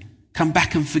sorry. Come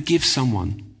back and forgive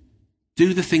someone.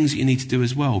 Do the things that you need to do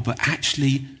as well, but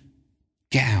actually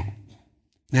get out.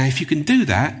 Now, if you can do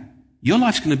that, your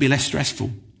life's going to be less stressful.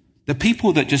 The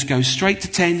people that just go straight to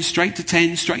 10, straight to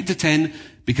 10, straight to 10,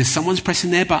 because someone's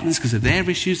pressing their buttons because of their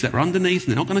issues that are underneath and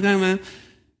they're not going to go there,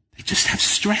 they just have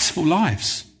stressful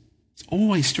lives. It's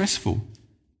always stressful.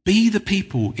 Be the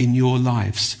people in your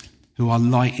lives who are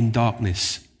light in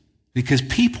darkness, because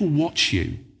people watch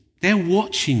you. They're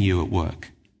watching you at work.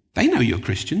 They know you're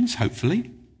Christians, hopefully.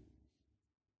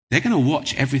 They're going to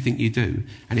watch everything you do.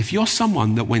 And if you're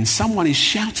someone that when someone is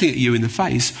shouting at you in the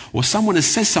face or someone has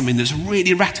said something that's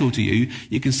really rattled to you,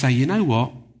 you can say, you know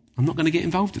what? I'm not going to get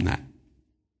involved in that.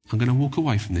 I'm going to walk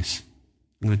away from this.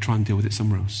 I'm going to try and deal with it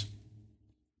somewhere else.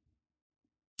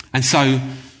 And so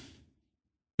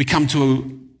we come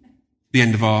to the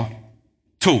end of our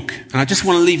talk. And I just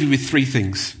want to leave you with 3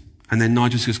 things. And then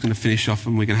Nigel's just going to finish off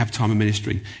and we're going to have time of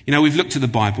ministry. You know, we've looked at the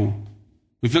Bible.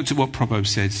 We've looked at what Proverbs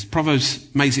says.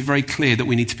 Proverbs makes it very clear that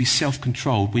we need to be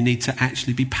self-controlled. We need to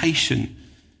actually be patient.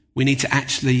 We need to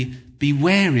actually be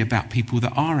wary about people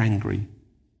that are angry.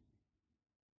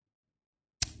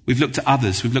 We've looked at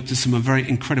others. We've looked at some very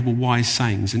incredible wise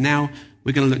sayings. And now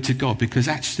we're going to look to God, because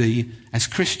actually, as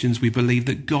Christians, we believe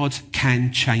that God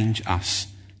can change us.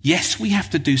 Yes, we have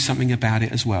to do something about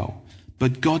it as well,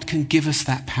 but God can give us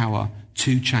that power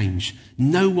to change.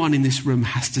 No one in this room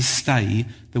has to stay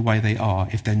the way they are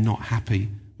if they're not happy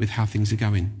with how things are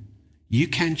going. You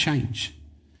can change.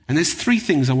 And there's 3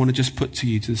 things I want to just put to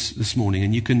you this morning,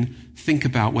 and you can think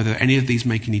about whether any of these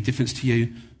make any difference to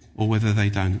you or whether they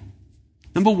don't.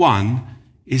 Number 1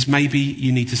 is maybe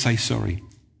you need to say sorry.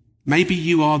 Maybe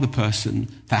you are the person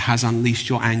that has unleashed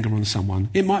your anger on someone.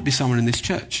 It might be someone in this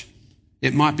church.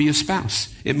 It might be your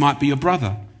spouse. It might be your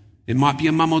brother. It might be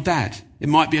your mum or dad. It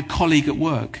might be a colleague at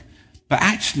work. But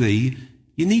actually,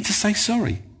 you need to say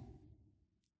sorry.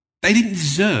 They didn't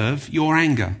deserve your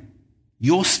anger,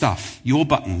 your stuff, your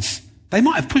buttons. They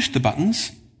might have pushed the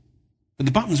buttons, but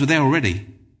the buttons were there already.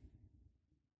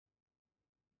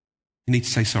 You need to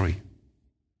say sorry.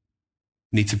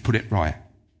 You need to put it right.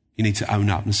 You need to own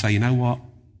up and say, you know what?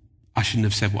 I shouldn't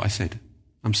have said what I said.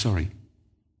 I'm sorry.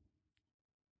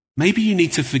 Maybe you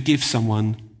need to forgive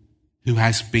someone who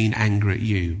has been angry at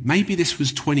you. Maybe this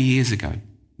was 20 years ago.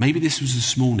 Maybe this was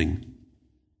this morning.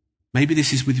 Maybe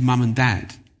this is with mum and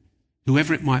dad.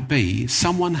 Whoever it might be,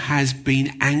 someone has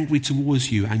been angry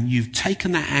towards you, and you've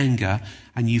taken that anger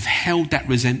and you've held that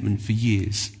resentment for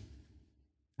years.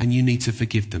 And you need to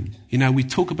forgive them. You know, we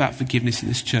talk about forgiveness in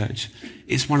this church.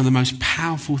 It's one of the most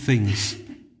powerful things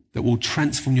that will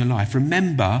transform your life.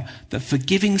 Remember that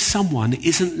forgiving someone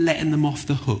isn't letting them off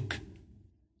the hook.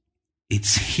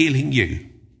 It's healing you.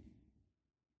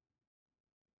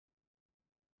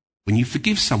 When you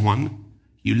forgive someone,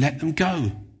 you let them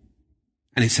go.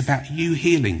 And it's about you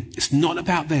healing. It's not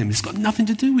about them. It's got nothing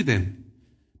to do with them.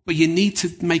 But you need to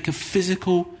make a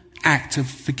physical act of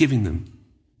forgiving them.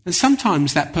 And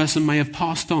sometimes that person may have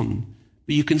passed on,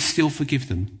 but you can still forgive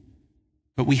them.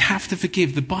 But we have to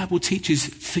forgive. The Bible teaches,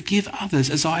 forgive others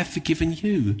as I have forgiven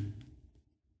you.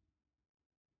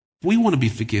 We want to be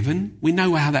forgiven. We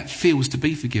know how that feels to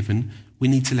be forgiven. We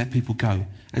need to let people go.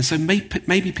 And so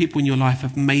maybe people in your life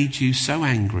have made you so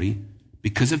angry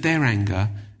because of their anger,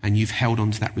 and you've held on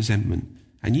to that resentment.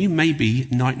 And you maybe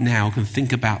right now can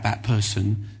think about that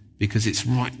person because it's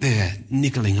right there,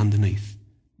 niggling underneath,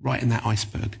 right in that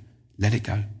iceberg. Let it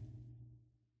go.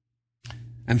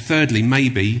 And thirdly,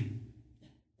 maybe,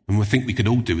 and we think we could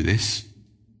all do with this,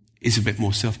 is a bit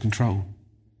more self-control.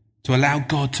 To allow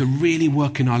God to really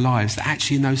work in our lives, that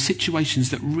actually in those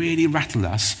situations that really rattle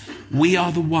us, we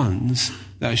are the ones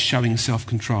that are showing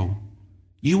self-control.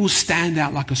 You will stand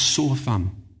out like a sore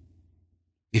thumb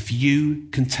if you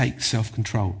can take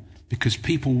self-control, because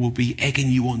people will be egging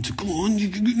you on to, go on,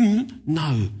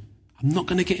 no, I'm not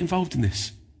going to get involved in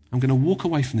this. I'm going to walk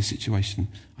away from the situation.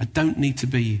 I don't need to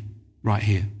be right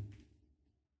here.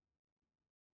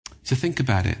 So think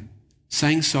about it.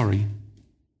 Saying sorry,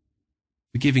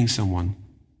 forgiving someone,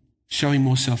 showing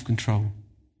more self-control.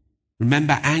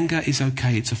 Remember, anger is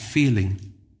okay. It's a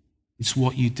feeling. It's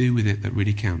what you do with it that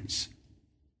really counts.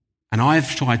 And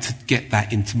I've tried to get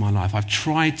that into my life. I've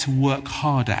tried to work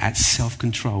harder at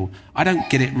self-control. I don't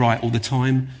get it right all the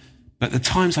time, but the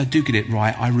times I do get it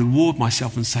right, I reward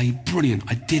myself and say, brilliant,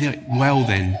 I did it well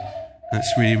then.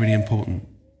 That's really, really important.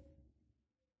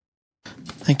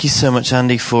 Thank you so much,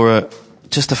 Andy, for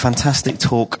just a fantastic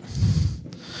talk.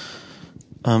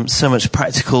 So much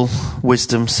practical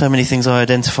wisdom, so many things I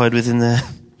identified with in there.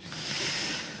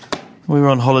 We were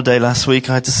on holiday last week.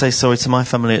 I had to say sorry to my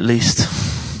family at least.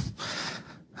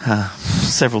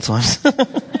 Several times.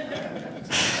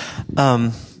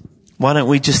 Why don't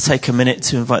we just take a minute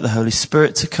to invite the Holy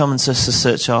Spirit to come and just to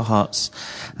search our hearts.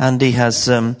 Andy has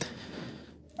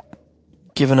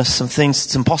given us some things,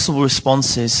 some possible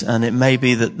responses, and it may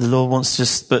be that the Lord wants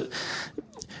just, but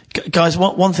guys,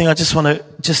 one thing I just want to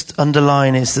just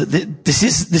underline is that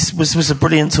this was a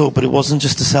brilliant talk, but it wasn't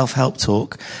just a self-help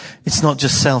talk. It's not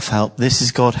just self-help. This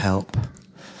is God help.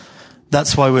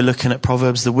 That's why we're looking at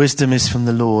Proverbs. The wisdom is from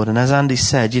the Lord. And as Andy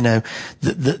said, you know,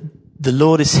 the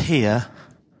Lord is here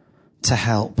to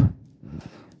help.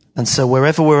 And so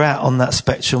wherever we're at on that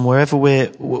spectrum,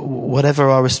 whatever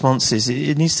our response is,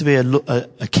 it needs to be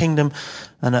a kingdom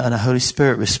and a Holy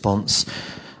Spirit response.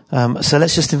 So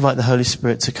let's just invite the Holy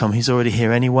Spirit to come. He's already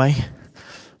here anyway.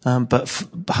 But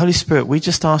Holy Spirit, we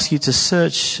just ask you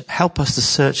to help us to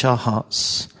search our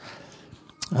hearts.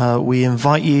 We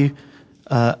invite you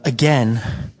again,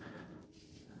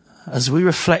 as we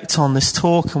reflect on this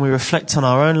talk and we reflect on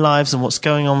our own lives and what's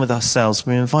going on with ourselves,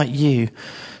 we invite you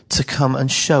to come and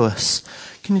show us.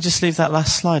 Can you just leave that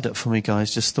last slide up for me,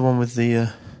 guys? Just the one with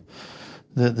the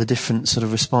different sort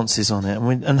of responses on it.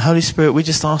 And Holy Spirit, we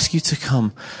just ask you to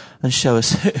come and show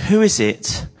us who is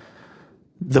it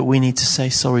that we need to say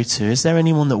sorry to? Is there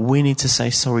anyone that we need to say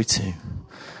sorry to?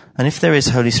 And if there is,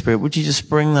 Holy Spirit, would you just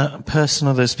bring that person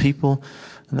or those people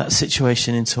and that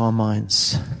situation into our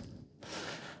minds?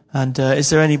 And is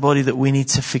there anybody that we need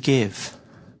to forgive?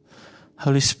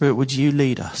 Holy Spirit, would you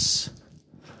lead us?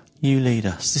 You lead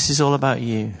us. This is all about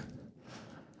you.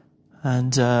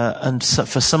 And so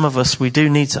for some of us, we do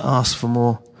need to ask for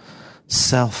more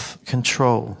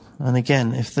self-control. And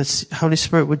again, if this, Holy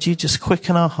Spirit, would you just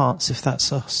quicken our hearts if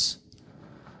that's us?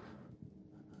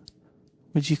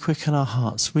 Would you quicken our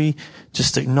hearts? We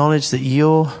just acknowledge that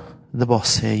you're the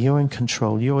boss here. You're in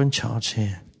control. You're in charge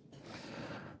here.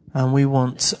 And we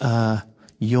want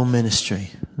your ministry.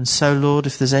 And so, Lord,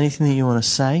 if there's anything that you want to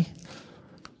say,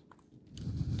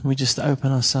 we just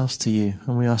open ourselves to you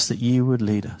and we ask that you would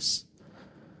lead us.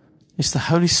 It's the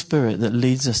Holy Spirit that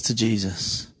leads us to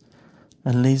Jesus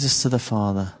and leads us to the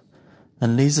Father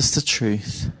and leads us to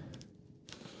truth.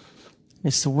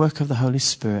 It's the work of the Holy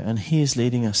Spirit, and he is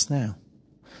leading us now.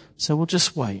 So we'll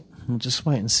just wait. We'll just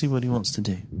wait and see what he wants to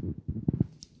do.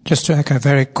 Just to echo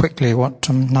very quickly what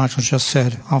Nigel just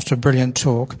said after a brilliant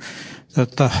talk,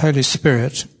 that the Holy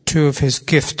Spirit, two of his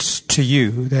gifts to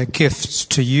you, they're gifts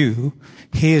to you.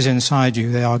 He is inside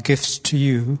you. They are gifts to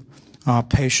you, are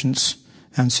patience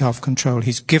and self-control.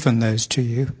 He's given those to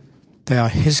you. They are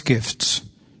his gifts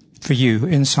for you,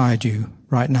 inside you,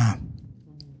 right now.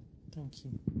 Thank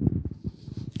you.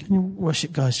 Can you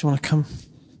worship, guys? Do you want to come?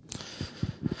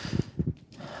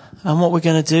 And what we're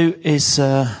going to do is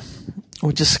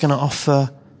we're just going to offer,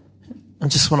 I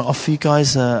just want to offer you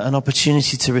guys an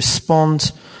opportunity to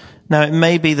respond. Now, it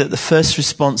may be that the first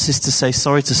response is to say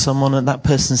sorry to someone and that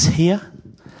person's here.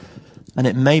 And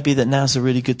it may be that now's a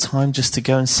really good time just to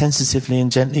go and sensitively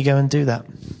and gently go and do that.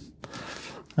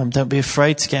 Don't be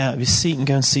afraid to get out of your seat and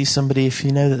go and see somebody if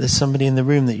you know that there's somebody in the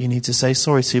room that you need to say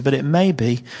sorry to. But it may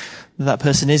be that that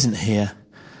person isn't here.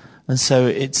 And so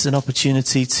it's an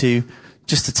opportunity to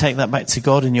just to take that back to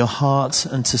God in your heart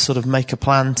and to sort of make a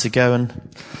plan to go and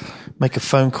make a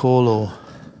phone call or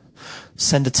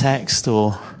send a text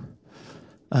or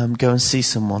go and see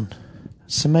someone.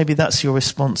 So maybe that's your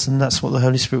response, and that's what the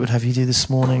Holy Spirit would have you do this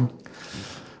morning.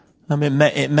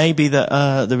 It may be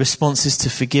that the response is to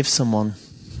forgive someone.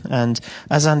 And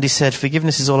as Andy said,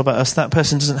 forgiveness is all about us. That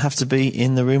person doesn't have to be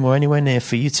in the room or anywhere near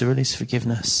for you to release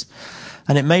forgiveness.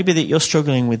 And it may be that you're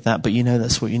struggling with that, but you know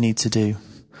that's what you need to do.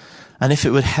 And if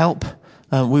it would help,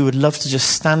 we would love to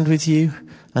just stand with you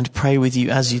and pray with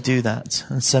you as you do that.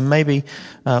 And so maybe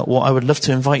what I would love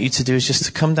to invite you to do is just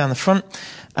to come down the front.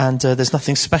 And there's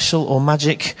nothing special or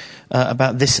magic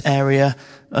about this area,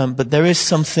 but there is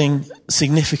something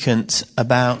significant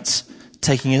about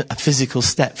taking a physical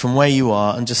step from where you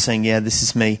are and just saying, yeah, this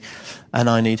is me, and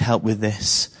I need help with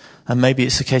this. And maybe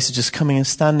it's a case of just coming and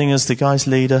standing as the guys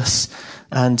lead us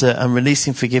and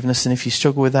releasing forgiveness. And if you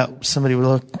struggle with that, somebody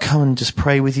will come and just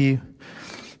pray with you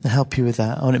and help you with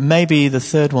that. And it may be the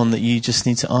third one that you just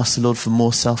need to ask the Lord for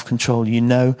more self-control. You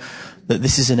know that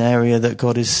this is an area that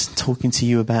God is talking to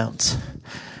you about,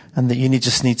 and that you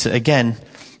just need to, again,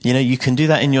 you can do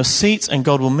that in your seat and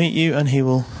God will meet you and he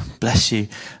will bless you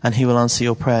and he will answer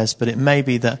your prayers. But it may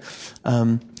be that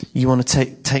you want to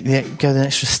go the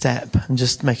extra step and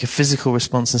just make a physical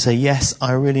response and say, yes,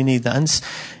 I really need that. And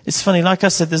it's funny, like I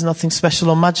said, there's nothing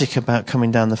special or magic about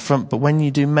coming down the front, but when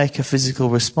you do make a physical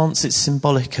response, it's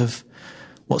symbolic of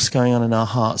what's going on in our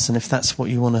hearts. And if that's what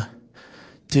you want to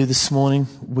do this morning,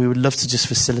 we would love to just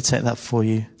facilitate that for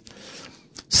you.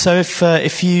 So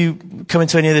if you come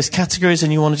into any of those categories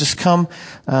and you want to just come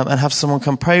and have someone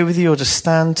come pray with you, or just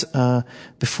stand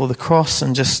before the cross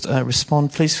and just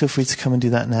respond, please feel free to come and do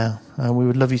that now. We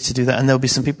would love you to do that. And there'll be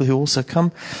some people who also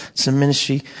come, some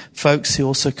ministry folks who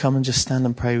also come and just stand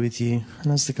and pray with you.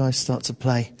 And as the guys start to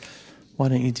play, why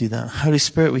don't you do that? Holy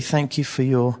Spirit, we thank you for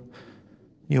your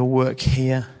work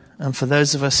here. And for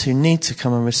those of us who need to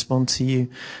come and respond to you,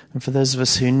 and for those of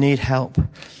us who need help,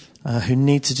 who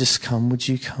need to just come, would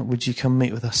you come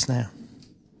meet with us now?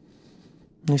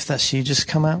 And if that's you, just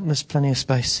come out. There's plenty of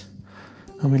space,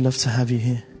 and we'd love to have you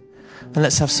here. And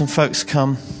let's have some folks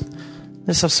come.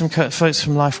 Let's have some folks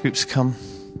from life groups come.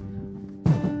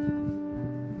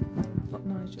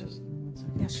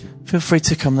 Feel free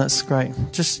to come. That's great.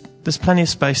 Just there's plenty of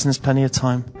space and there's plenty of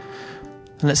time.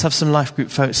 And let's have some life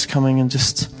group folks coming and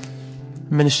just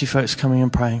ministry folks coming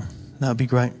and praying. That would be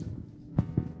great.